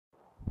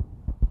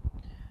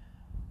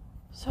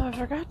So I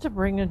forgot to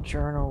bring a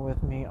journal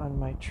with me on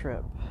my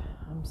trip.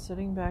 I'm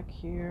sitting back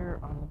here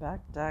on the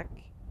back deck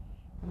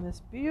in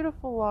this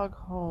beautiful log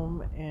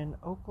home in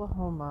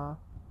Oklahoma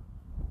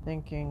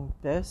thinking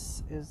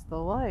this is the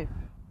life.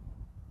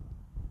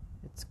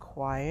 It's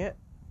quiet,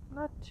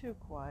 not too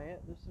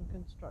quiet. There's some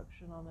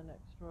construction on the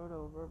next road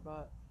over,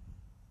 but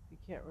you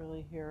can't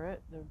really hear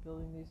it. They're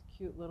building these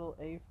cute little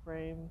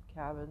A-frame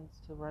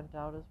cabins to rent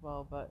out as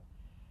well, but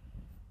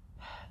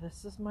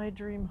this is my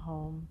dream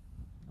home.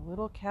 A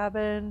little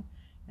cabin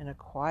in a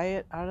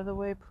quiet,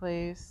 out-of-the-way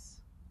place.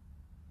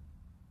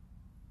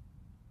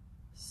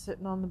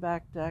 Sitting on the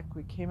back deck.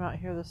 We came out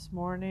here this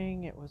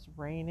morning. It was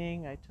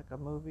raining. I took a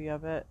movie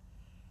of it.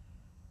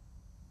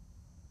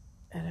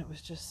 And it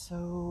was just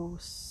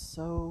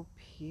so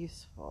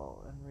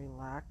peaceful and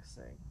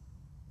relaxing.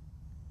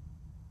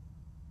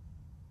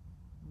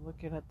 I'm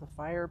looking at the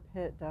fire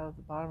pit down at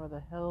the bottom of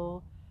the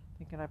hill,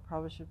 thinking I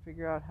probably should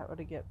figure out how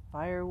to get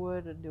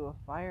firewood and do a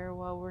fire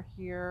while we're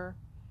here.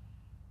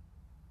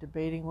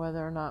 Debating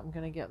whether or not I'm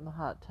going to get in the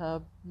hot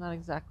tub. Not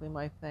exactly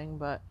my thing,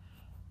 but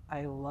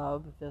I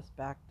love this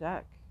back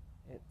deck.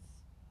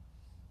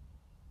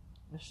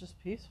 It's just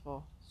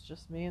peaceful. It's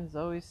just me and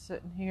Zoe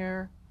sitting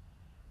here,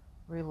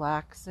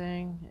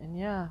 relaxing, and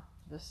yeah,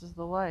 this is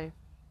the life.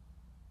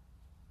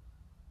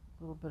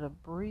 A little bit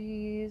of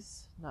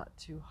breeze, not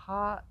too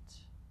hot.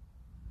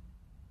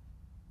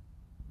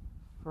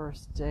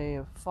 First day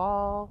of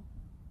fall.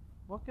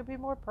 What could be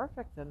more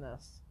perfect than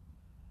this?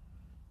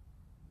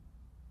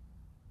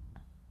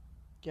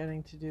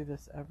 Getting to do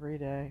this every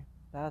day.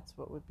 That's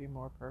what would be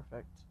more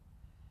perfect.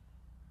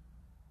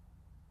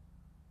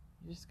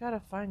 You just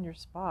gotta find your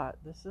spot.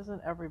 This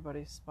isn't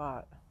everybody's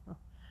spot.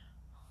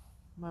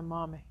 My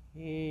mom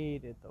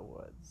hated the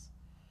woods.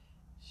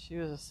 She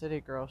was a city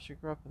girl. She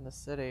grew up in the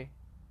city.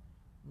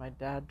 My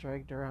dad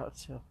dragged her out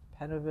to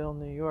Pennville,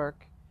 New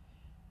York,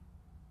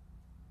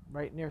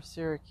 right near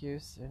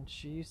Syracuse, and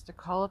she used to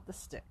call it the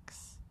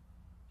sticks.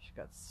 She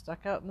got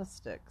stuck out in the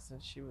sticks,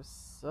 and she was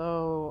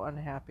so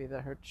unhappy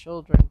that her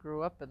children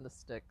grew up in the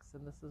sticks,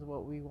 and this is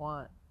what we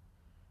want.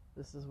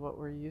 This is what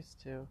we're used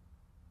to.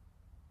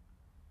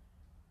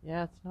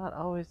 Yeah, it's not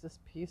always this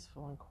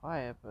peaceful and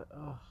quiet, but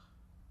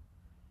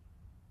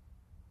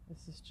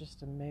this is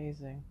just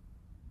amazing.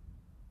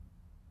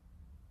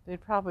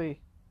 They'd probably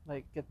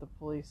get the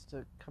police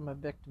to come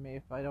evict me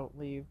if I don't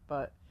leave,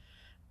 but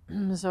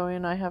Zoe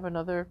and I have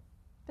another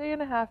day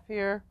and a half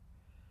here.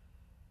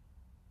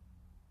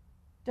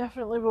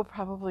 Definitely will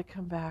probably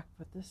come back,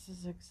 but this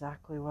is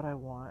exactly what I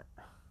want.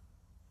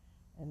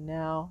 And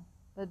now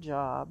the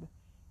job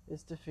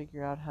is to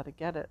figure out how to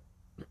get it.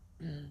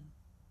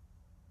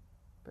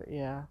 But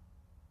yeah,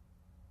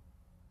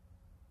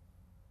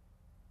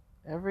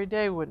 every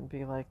day wouldn't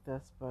be like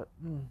this, but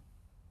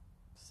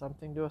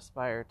something to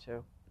aspire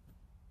to.